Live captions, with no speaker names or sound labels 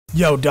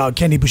Yo, dog,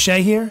 Kenny Boucher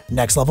here,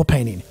 Next Level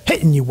Painting,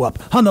 hitting you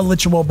up on the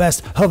literal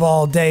best of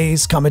all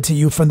days, coming to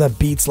you from the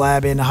Beats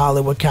Lab in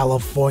Hollywood,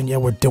 California.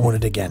 We're doing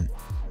it again.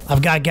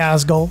 I've got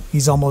Ghazghkull,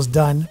 he's almost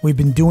done. We've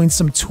been doing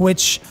some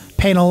Twitch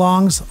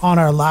paint-alongs on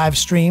our live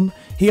stream.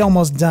 He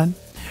almost done,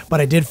 but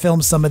I did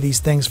film some of these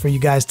things for you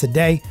guys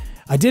today.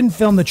 I didn't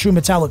film the True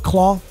Metallic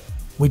Claw.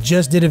 We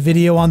just did a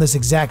video on this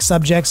exact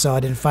subject, so I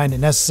didn't find it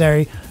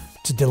necessary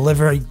to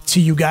deliver to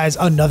you guys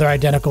another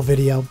identical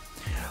video.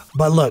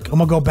 But look, I'm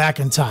gonna go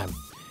back in time.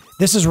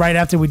 This is right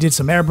after we did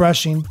some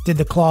airbrushing, did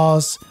the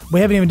claws.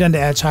 We haven't even done the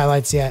edge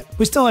highlights yet.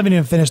 We still haven't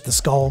even finished the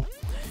skull.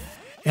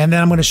 And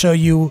then I'm gonna show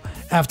you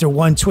after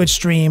one Twitch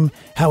stream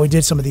how we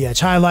did some of the edge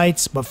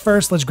highlights. But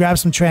first, let's grab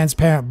some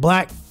transparent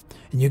black.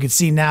 And you can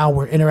see now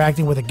we're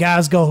interacting with a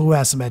Ghazghkull who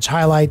has some edge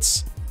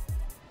highlights.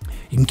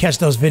 You can catch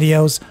those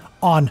videos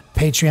on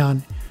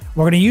Patreon.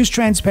 We're gonna use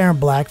transparent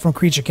black from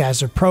Creature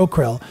Caster Pro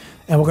Krill,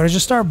 and we're gonna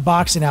just start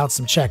boxing out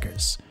some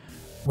checkers.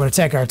 We're gonna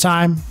take our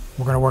time.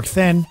 We're gonna work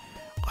thin.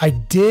 I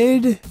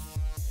did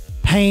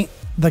paint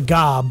the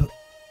gob,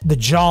 the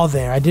jaw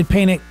there. I did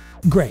paint it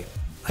gray.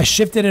 I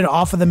shifted it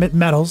off of the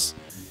metals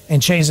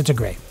and changed it to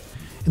gray.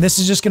 And this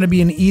is just gonna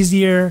be an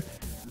easier,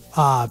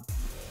 I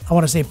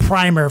wanna say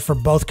primer for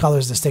both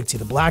colors to stick to.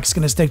 The black's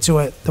gonna stick to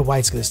it, the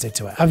white's gonna stick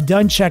to it. I've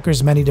done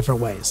checkers many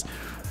different ways.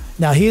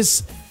 Now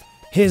his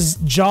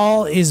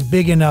jaw is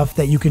big enough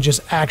that you can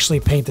just actually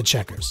paint the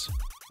checkers.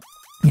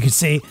 You can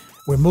see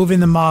we're moving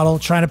the model,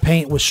 trying to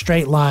paint with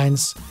straight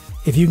lines.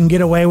 If you can get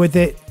away with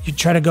it, you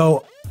try to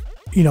go,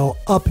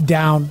 up,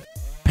 down,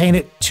 paint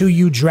it to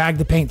you, drag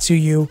the paint to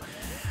you.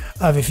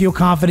 If you feel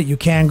confident, you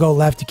can go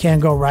left, you can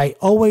go right.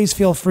 Always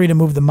feel free to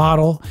move the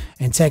model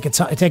and take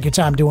your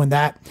time doing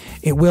that.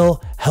 It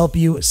will help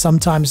you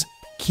sometimes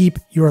keep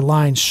your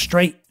line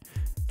straight,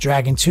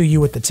 dragging to you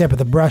with the tip of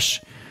the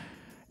brush.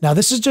 Now,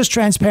 this is just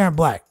transparent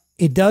black.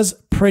 It does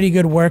pretty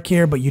good work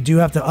here, but you do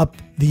have to up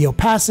the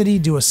opacity,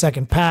 do a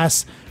second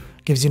pass.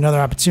 Gives you another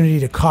opportunity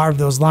to carve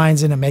those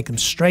lines in and make them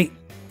straight.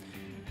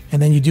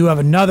 And then you do have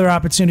another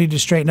opportunity to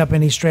straighten up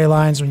any stray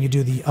lines when you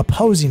do the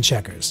opposing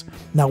checkers.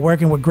 Now,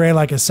 working with gray,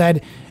 like I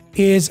said,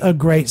 is a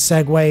great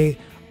segue.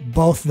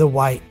 Both the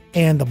white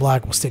and the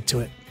black will stick to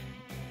it.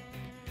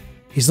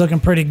 He's looking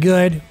pretty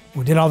good.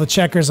 We did all the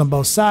checkers on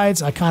both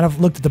sides. I kind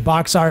of looked at the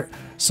box art,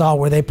 saw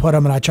where they put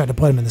them, and I tried to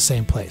put them in the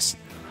same place.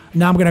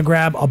 Now I'm gonna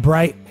grab a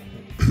bright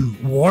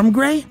warm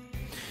gray.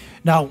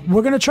 Now,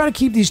 we're going to try to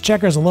keep these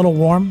checkers a little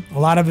warm. A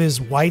lot of his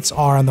whites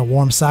are on the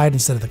warm side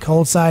instead of the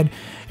cold side.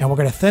 And we're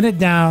going to thin it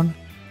down,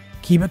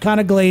 keep it kind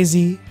of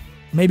glazy,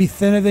 maybe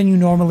thinner than you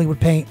normally would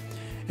paint.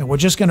 And we're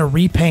just going to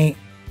repaint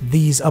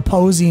these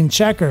opposing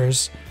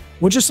checkers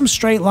with just some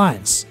straight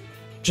lines.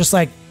 Just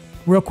like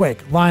real quick,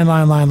 line,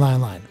 line, line,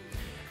 line, line.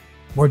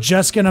 We're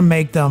just going to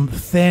make them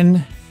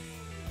thin,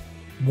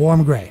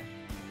 warm gray.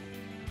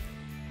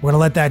 We're going to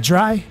let that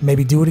dry,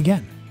 maybe do it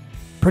again.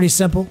 Pretty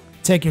simple.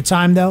 Take your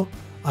time though.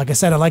 Like I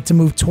said, I like to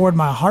move toward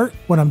my heart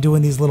when I'm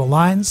doing these little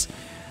lines.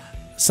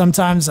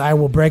 Sometimes I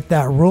will break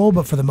that rule,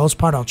 but for the most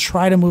part, I'll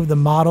try to move the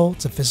model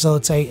to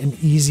facilitate an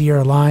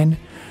easier line.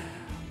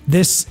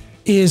 This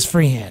is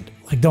freehand.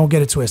 Like, don't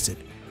get it twisted.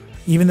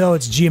 Even though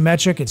it's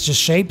geometric, it's just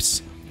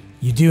shapes,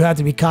 you do have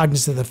to be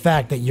cognizant of the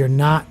fact that you're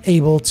not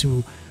able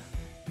to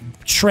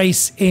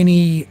trace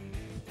any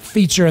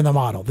feature in the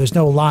model. There's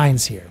no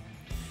lines here.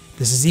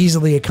 This is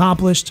easily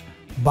accomplished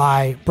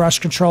by brush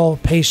control,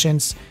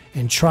 patience,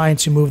 and trying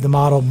to move the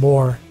model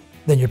more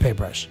than your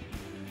paintbrush.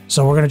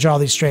 So we're going to draw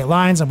these straight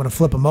lines. I'm going to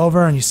flip them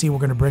over, and you see we're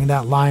going to bring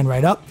that line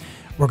right up.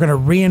 We're going to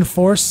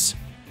reinforce,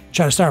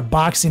 try to start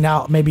boxing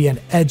out maybe an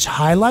edge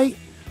highlight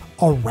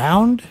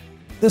around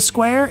the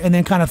square, and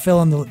then kind of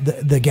fill in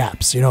the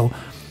gaps.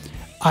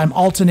 I'm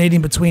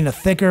alternating between a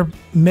thicker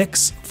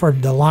mix for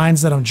the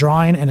lines that I'm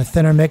drawing and a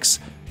thinner mix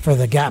for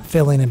the gap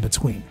filling in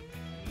between.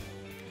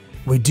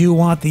 We do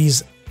want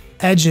these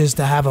edges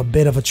to have a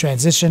bit of a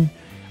transition,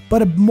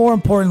 but more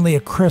importantly,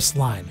 a crisp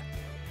line.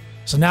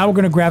 So now we're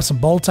gonna grab some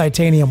bold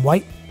titanium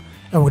white,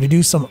 and we're gonna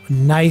do some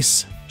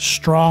nice,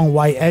 strong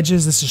white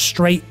edges. This is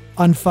straight,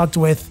 unfucked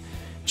with,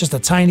 just a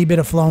tiny bit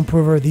of flow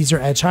improver. These are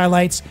edge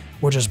highlights.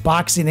 We're just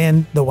boxing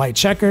in the white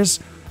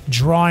checkers,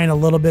 drawing a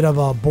little bit of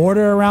a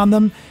border around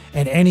them,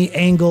 and any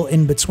angle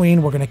in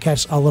between, we're gonna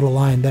catch a little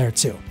line there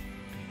too.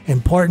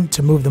 Important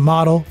to move the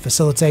model,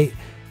 facilitate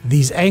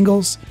these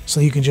angles, so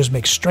you can just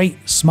make straight,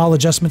 small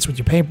adjustments with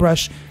your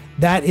paintbrush.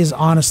 That is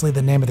honestly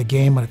the name of the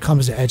game when it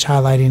comes to edge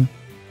highlighting.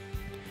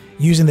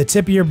 Using the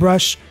tip of your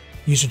brush,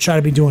 you should try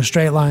to be doing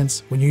straight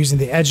lines. When you're using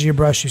the edge of your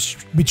brush, you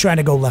should be trying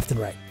to go left and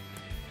right.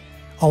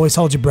 Always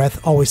hold your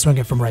breath, always swing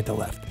it from right to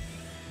left.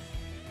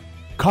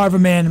 Carve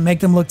them in,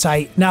 make them look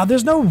tight. Now,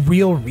 there's no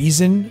real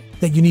reason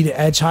that you need to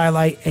edge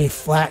highlight a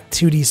flat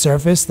 2D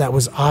surface that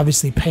was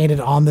obviously painted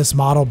on this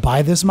model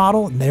by this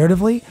model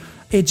narratively.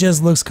 It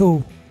just looks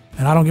cool,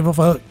 and I don't give a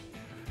fuck.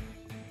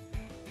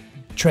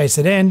 Trace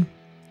it in.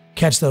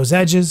 Catch those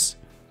edges,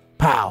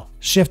 pow,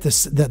 shift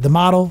the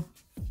model,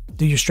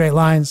 do your straight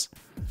lines.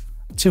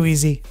 Too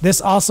easy. This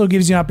also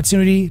gives you an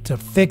opportunity to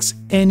fix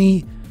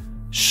any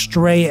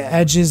stray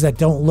edges that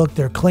don't look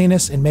their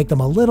cleanest and make them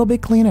a little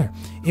bit cleaner.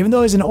 Even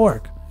though he's an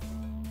orc,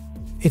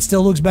 it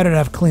still looks better to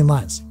have clean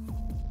lines.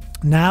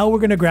 Now we're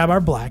going to grab our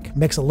black,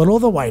 mix a little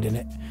of the white in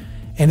it,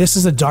 and this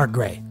is a dark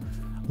gray.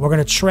 We're going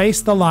to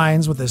trace the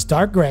lines with this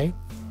dark gray,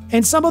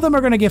 and some of them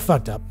are going to get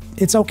fucked up.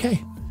 It's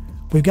okay.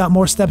 We've got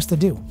more steps to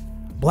do.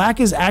 Black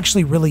is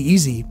actually really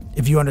easy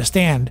if you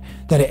understand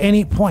that at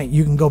any point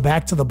you can go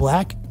back to the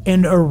black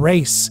and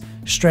erase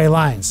stray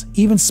lines,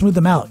 even smooth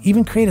them out,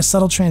 even create a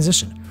subtle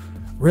transition.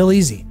 Real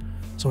easy.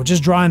 So we're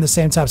just drawing the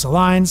same types of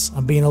lines.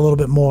 I'm being a little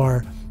bit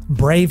more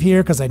brave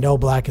here because I know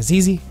black is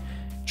easy.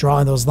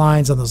 Drawing those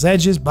lines on those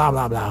edges, blah,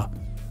 blah, blah.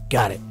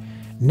 Got it.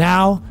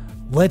 Now,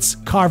 let's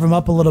carve them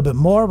up a little bit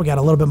more. We got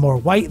a little bit more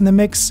white in the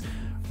mix.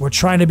 We're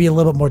trying to be a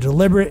little bit more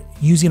deliberate,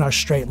 using our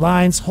straight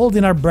lines,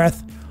 holding our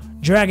breath,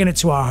 dragging it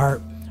to our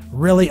heart,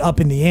 really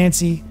upping the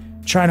ante,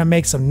 trying to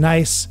make some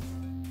nice,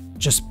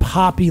 just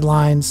poppy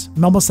lines,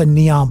 almost a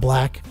neon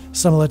black,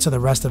 similar to the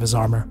rest of his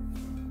armor.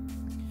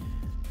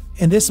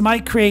 And this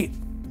might create,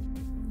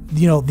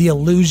 the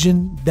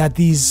illusion that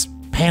these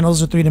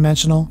panels are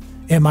three-dimensional.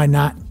 It might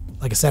not.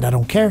 Like I said, I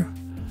don't care.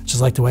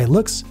 Just like the way it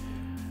looks.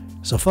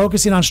 So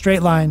focusing on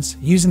straight lines,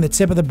 using the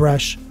tip of the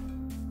brush.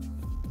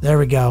 There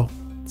we go.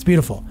 It's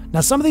beautiful. Now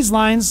some of these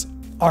lines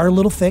are a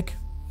little thick.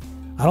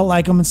 I don't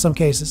like them in some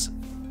cases.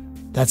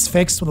 That's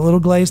fixed with a little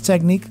glaze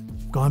technique.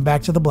 Going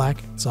back to the black.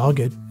 It's all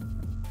good.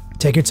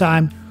 Take your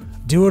time.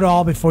 Do it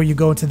all before you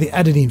go into the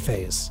editing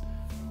phase.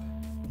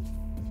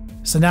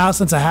 So now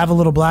since I have a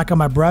little black on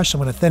my brush, I'm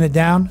going to thin it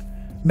down,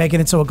 make it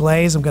into a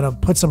glaze. I'm going to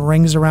put some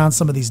rings around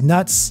some of these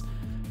nuts.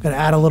 Gonna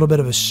add a little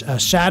bit of a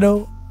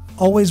shadow.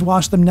 Always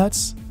wash them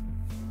nuts.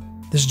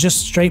 This is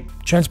just straight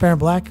transparent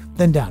black,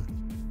 then down.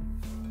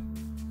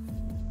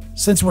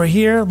 Since we're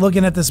here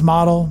looking at this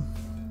model,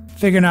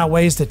 figuring out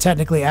ways to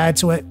technically add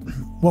to it,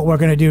 what we're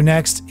gonna do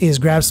next is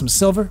grab some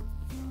silver.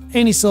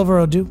 Any silver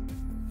will do.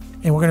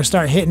 And we're gonna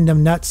start hitting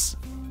them nuts.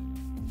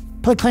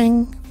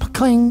 Cling,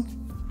 cling.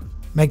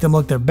 Make them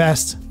look their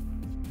best.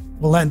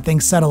 We're letting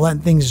things settle,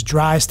 letting things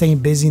dry, staying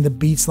busy in the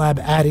Beats Lab,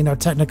 adding our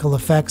technical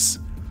effects.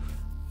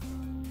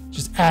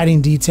 Just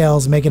adding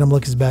details, making them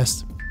look his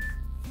best.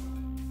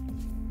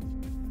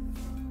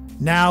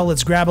 Now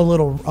let's grab a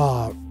little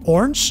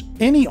orange.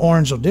 Any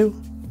orange will do.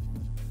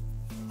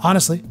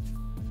 Honestly.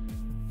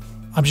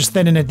 I'm just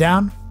thinning it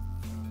down,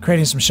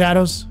 creating some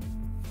shadows,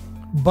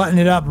 button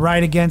it up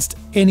right against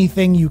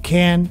anything you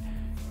can.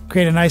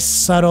 Create a nice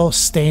subtle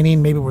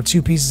staining, maybe where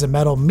two pieces of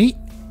metal meet,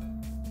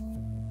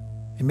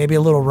 and maybe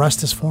a little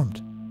rust is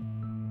formed.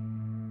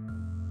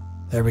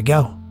 There we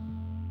go.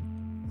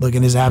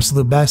 Looking his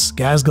absolute best.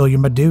 Ghazghkull, you're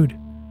my dude.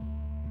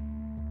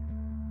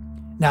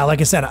 Now,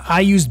 like I said, I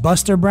used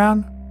Buster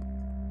Brown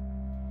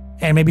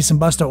and maybe some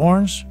Buster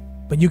Orange,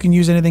 but you can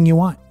use anything you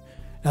want.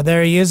 Now,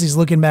 there he is. He's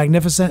looking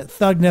magnificent,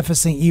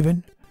 thugnificent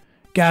even.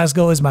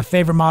 Ghazghkull is my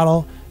favorite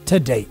model to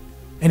date.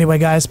 Anyway,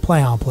 guys,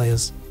 play on,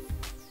 players.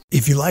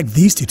 If you like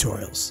these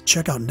tutorials,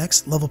 check out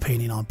Next Level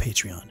Painting on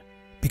Patreon.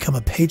 Become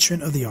a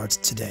patron of the arts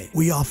today.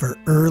 We offer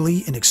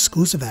early and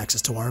exclusive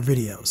access to our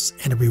videos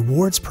and a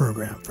rewards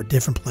program for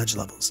different pledge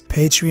levels.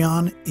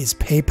 Patreon is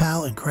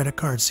PayPal and credit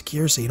card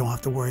secure, so you don't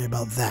have to worry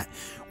about that.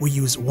 We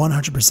use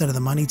 100% of the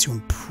money to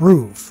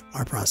improve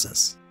our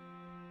process.